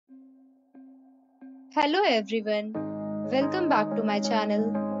Hello everyone, welcome back to my channel.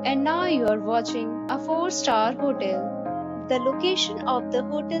 And now you are watching a 4-star hotel. The location of the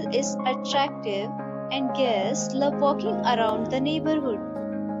hotel is attractive and guests love walking around the neighborhood.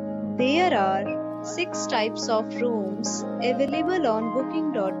 There are 6 types of rooms available on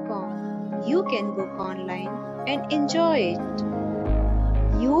booking.com. You can book online and enjoy it.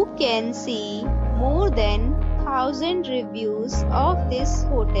 You can see more than 1000 reviews of this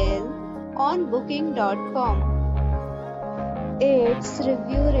hotel on booking.com. Its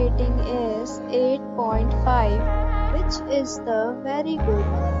review rating is 8.5, which is the very good.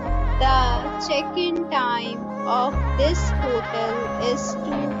 The check-in time of this hotel is 2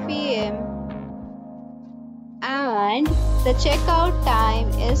 p.m. and the checkout time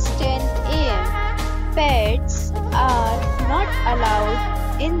is 10 a.m. Pets are not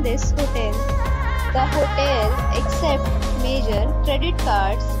allowed in this hotel. The hotel accepts major credit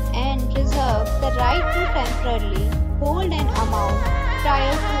cards and reserves the right to temporarily hold an amount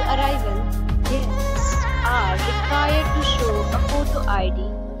prior to arrival. Guests are required to show a photo ID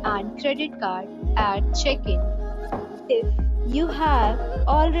and credit card at check-in. If you have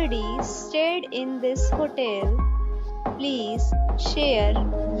already stayed in this hotel, please share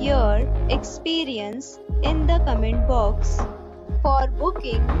your experience in the comment box. For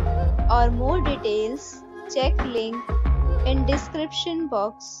booking or more details, check link in description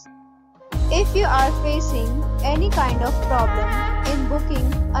box. If you are facing any kind of problem in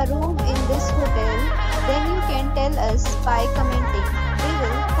booking a room in this hotel, then you can tell us by commenting. We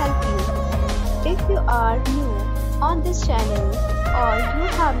will help you. If you are new on this channel or you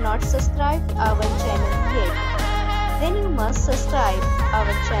have not subscribed our channel yet, then you must subscribe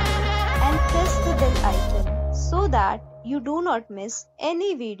our channel and press the bell icon so that you do not miss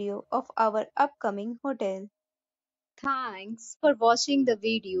any video of our upcoming hotel. Thanks for watching the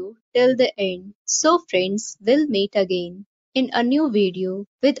video till the end. So friends, we'll meet again in a new video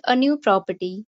with a new property.